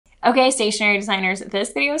Okay, stationery designers,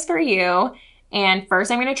 this video is for you. And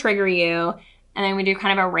first I'm going to trigger you, and then we do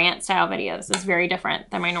kind of a rant style video. This is very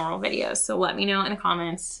different than my normal videos. So let me know in the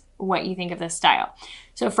comments what you think of this style.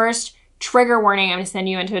 So first, trigger warning, I'm going to send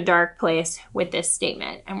you into a dark place with this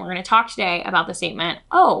statement. And we're going to talk today about the statement,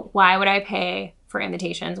 oh, why would I pay for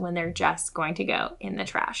invitations when they're just going to go in the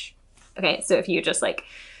trash? Okay, so if you just like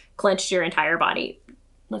clenched your entire body,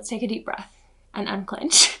 let's take a deep breath and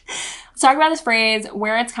unclench. Let's talk about this phrase,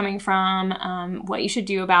 where it's coming from, what you should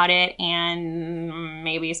do about it, and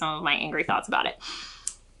maybe some of my angry thoughts about it.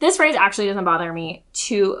 This phrase actually doesn't bother me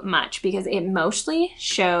too much because it mostly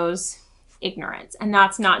shows ignorance. And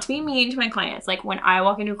that's not to be mean to my clients. Like when I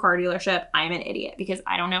walk into a car dealership, I'm an idiot because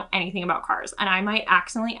I don't know anything about cars. And I might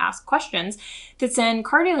accidentally ask questions that send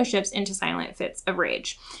car dealerships into silent fits of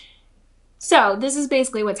rage. So this is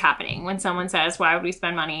basically what's happening when someone says, why would we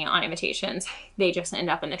spend money on invitations? They just end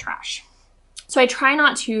up in the trash. So I try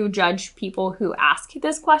not to judge people who ask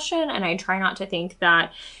this question, and I try not to think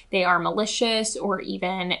that they are malicious or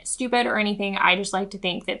even stupid or anything. I just like to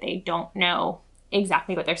think that they don't know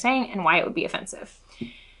exactly what they're saying and why it would be offensive.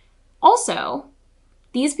 Also,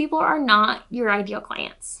 these people are not your ideal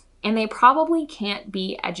clients, and they probably can't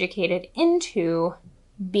be educated into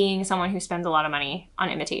being someone who spends a lot of money on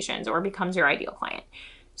invitations or becomes your ideal client.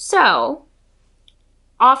 So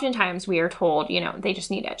oftentimes we are told, you know, they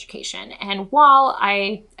just need education. And while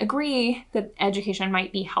I agree that education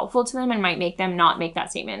might be helpful to them and might make them not make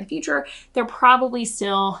that statement in the future, they're probably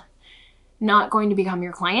still not going to become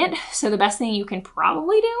your client. So the best thing you can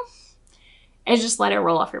probably do is just let it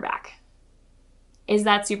roll off your back. Is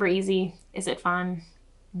that super easy? Is it fun?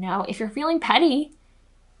 No. If you're feeling petty,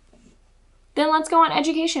 then let's go on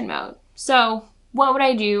education mode. So what would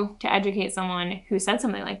I do to educate someone who said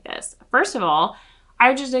something like this? First of all, I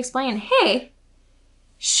would just explain, hey,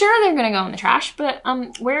 sure they're gonna go in the trash, but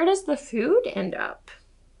where does the food end up?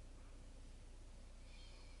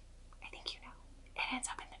 I think you know. It ends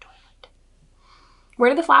up in the toilet. Where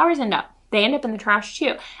do the flowers end up? They end up in the trash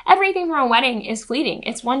too. Everything from a wedding is fleeting.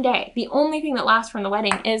 It's one day. The only thing that lasts from the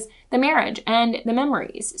wedding is the marriage and the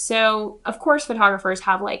memories. So of course photographers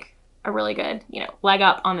have like a really good, you know, leg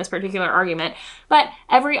up on this particular argument, but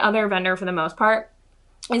every other vendor for the most part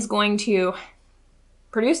is going to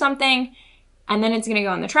produce something and then it's going to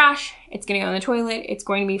go in the trash, it's going to go in the toilet, it's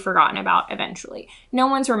going to be forgotten about eventually. No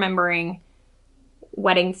one's remembering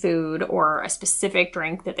wedding food or a specific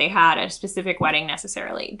drink that they had at a specific wedding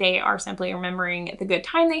necessarily. They are simply remembering the good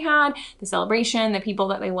time they had, the celebration, the people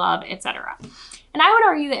that they love, etc. And I would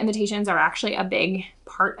argue that invitations are actually a big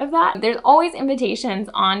part of that. There's always invitations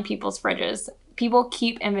on people's fridges. People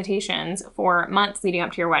keep invitations for months leading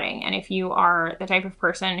up to your wedding. And if you are the type of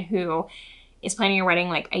person who is planning your wedding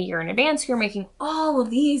like a year in advance, you're making all of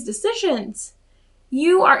these decisions.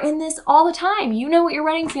 You are in this all the time. You know what your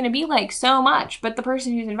wedding's gonna be like so much, but the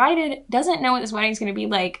person who's invited doesn't know what this wedding's gonna be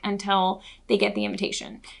like until they get the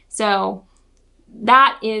invitation. So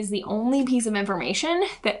that is the only piece of information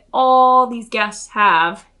that all these guests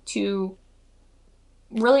have to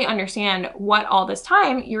really understand what all this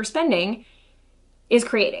time you're spending is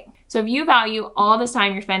creating. So if you value all this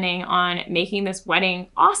time you're spending on making this wedding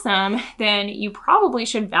awesome, then you probably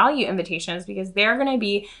should value invitations because they're gonna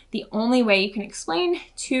be the only way you can explain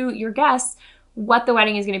to your guests what the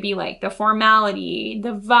wedding is gonna be like, the formality,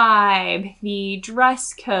 the vibe, the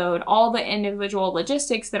dress code, all the individual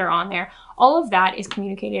logistics that are on there. All of that is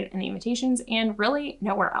communicated in the invitations and really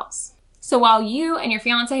nowhere else. So while you and your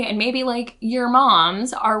fiance and maybe like your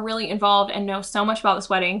moms are really involved and know so much about this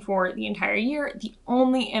wedding for the entire year, the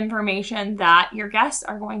only information that your guests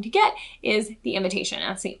are going to get is the invitation.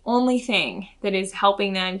 That's the only thing that is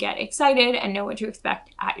helping them get excited and know what to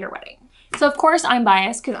expect at your wedding. So of course I'm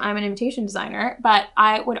biased because I'm an invitation designer, but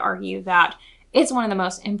I would argue that it's one of the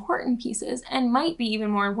most important pieces and might be even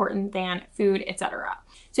more important than food, etc.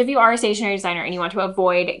 So if you are a stationery designer and you want to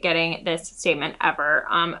avoid getting this statement ever,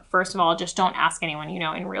 first of all, just don't ask anyone you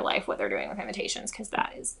know in real life what they're doing with invitations because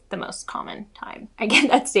that is the most common time I get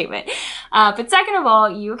that statement. But second of all,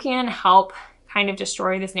 you can help kind of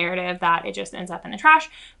destroy this narrative that it just ends up in the trash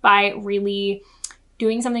by really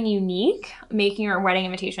doing something unique, making your wedding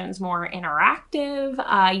invitations more interactive.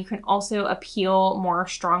 You can also appeal more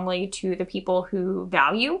strongly to the people who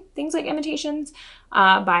value things like invitations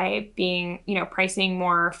by being, you know, pricing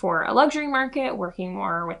more for a luxury market, working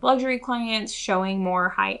more with luxury clients, showing more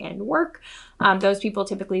high-end work. Those people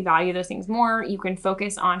typically value those things more. You can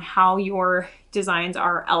focus on how your designs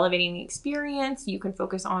are elevating the experience. You can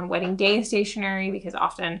focus on wedding day stationery because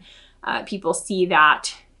often people see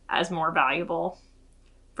that as more valuable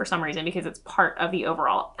for some reason because it's part of the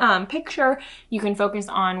overall picture. You can focus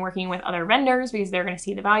on working with other vendors because they're going to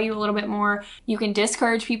see the value a little bit more. You can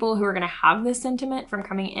discourage people who are going to have this sentiment from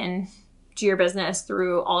coming in to your business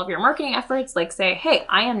through all of your marketing efforts. Like say, hey,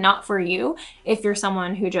 I am not for you if you're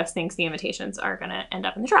someone who just thinks the invitations are going to end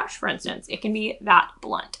up in the trash, for instance. It can be that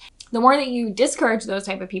blunt. The more that you discourage those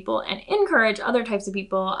type of people and encourage other types of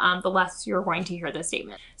people, the less you're going to hear this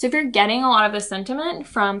statement. So if you're getting a lot of this sentiment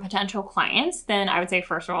from potential clients, then I would say,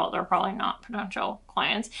 first of all, they're probably not potential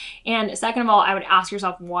clients. And second of all, I would ask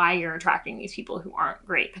yourself why you're attracting these people who aren't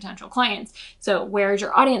great potential clients. So where's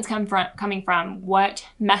your audience coming from? What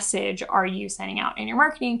message are you sending out in your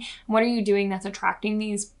marketing? What are you doing that's attracting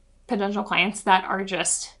these potential clients that are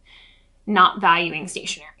just not valuing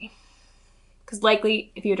stationery? Because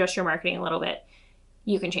likely, if you adjust your marketing a little bit,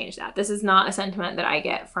 you can change that. This is not a sentiment that I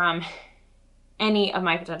get from any of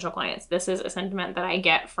my potential clients. This is a sentiment that I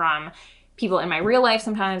get from people in my real life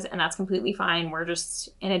sometimes, and that's completely fine. We're just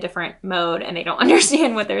in a different mode and they don't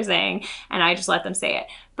understand what they're saying, and I just let them say it.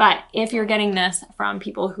 But if you're getting this from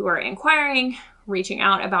people who are inquiring, reaching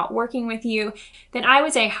out about working with you, then I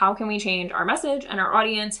would say, how can we change our message and our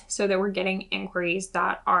audience so that we're getting inquiries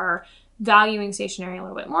that are valuing stationery a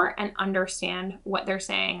little bit more and understand what they're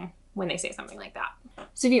saying when they say something like that.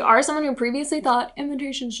 So if you are someone who previously thought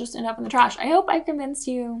invitations just end up in the trash, I hope I've convinced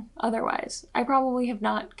you otherwise. I probably have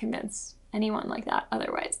not convinced anyone like that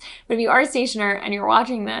otherwise. But if you are a stationer and you're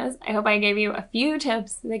watching this, I hope I gave you a few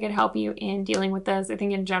tips that could help you in dealing with this. I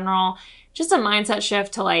think in general, just a mindset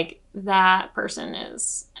shift to like, that person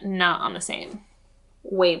is not on the same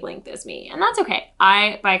wavelength as me. And that's okay.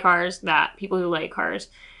 I buy cars that people who like cars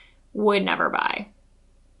would never buy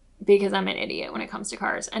because I'm an idiot when it comes to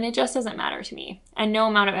cars, and it just doesn't matter to me, and no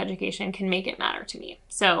amount of education can make it matter to me.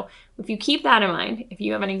 So if you keep that in mind, if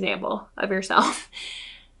you have an example of yourself,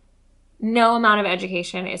 no amount of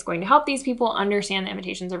education is going to help these people understand that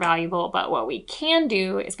invitations are valuable, but what we can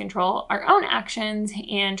do is control our own actions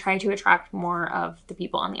and try to attract more of the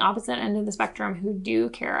people on the opposite end of the spectrum who do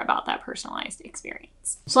care about that personalized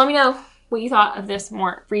experience. So let me know what you thought of this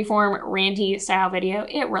more freeform, ranty style video.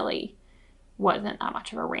 It really wasn't that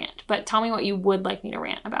much of a rant, but tell me what you would like me to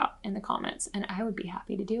rant about in the comments, and I would be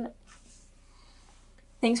happy to do it.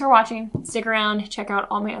 Thanks for watching. Stick around, check out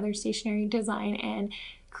all my other stationery design and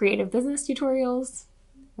creative business tutorials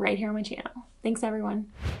right here on my channel. Thanks,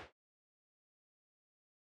 everyone.